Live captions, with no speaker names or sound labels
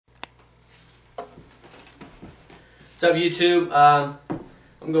What's up, YouTube?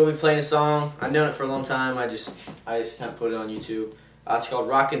 I'm going to be playing a song. I've known it for a long time. I just haven't put it on YouTube. It's called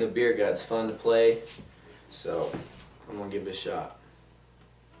Rockin' the Beer Gut. It's fun to play, so I'm going to give it a shot.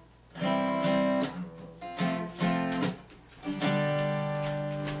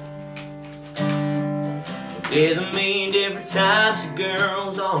 There's a million different types of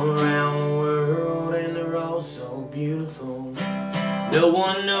girls all around the world, and they're all so beautiful. No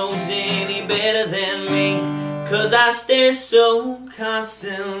one knows any better than me, 'cause I stare so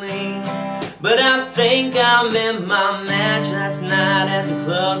constantly. But I think I met my match last night at the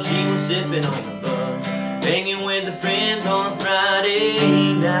club. She was sipping on the bud, hanging with her friends on a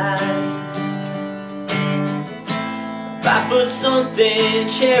Friday night. 5'something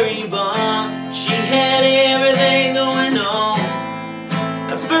cherry bomb, she had everything going on.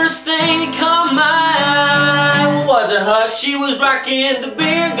 The first thing that caught my eye was a hug. She was rocking the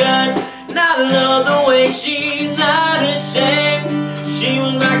beer gut, and I love the way she's not ashamed. She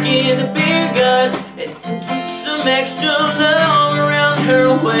was rocking the beer gut, and some extra love around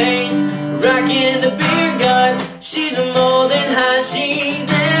her waist. Rocking the beer gut, she's more than high,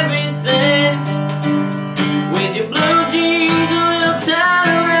 she's everything. With your blue jeans a little tight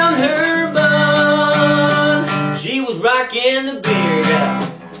around her bun, she was rocking the beer gut.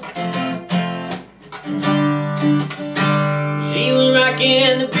 She was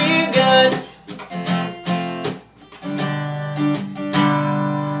rocking the beer gut.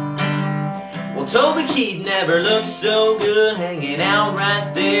 Well, Toby Keith never looked so good, hanging out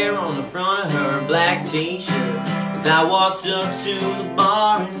right there on the front of her black t-shirt. As I walked up to the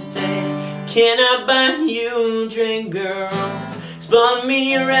bar and said, "Can I buy you a drink, girl?" Spun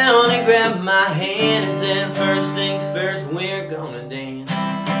me around and grabbed my hand and said, "First things first, we're gonna dance.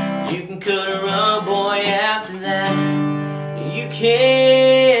 You can cut her up, boy, after that you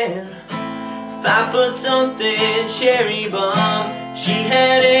can." 5'something cherry bomb, she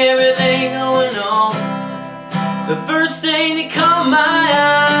had everything going on. The first thing that caught my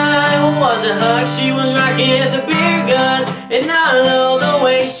eye was a hug. She was rocking the beer gut, and I love the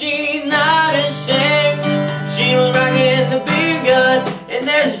way she's not ashamed. She was rocking the beer gut, and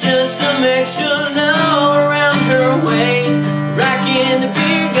there's just some extra love around her waist. Rocking the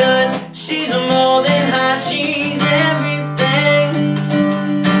beer gut, she's more than high, she's everything.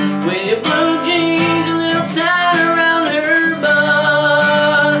 With your blue jeans a little tight around her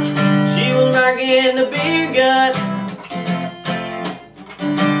butt, she was rocking the beer gut.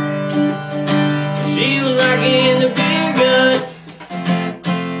 She was rocking the beer gut.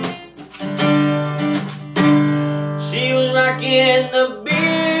 She was rocking the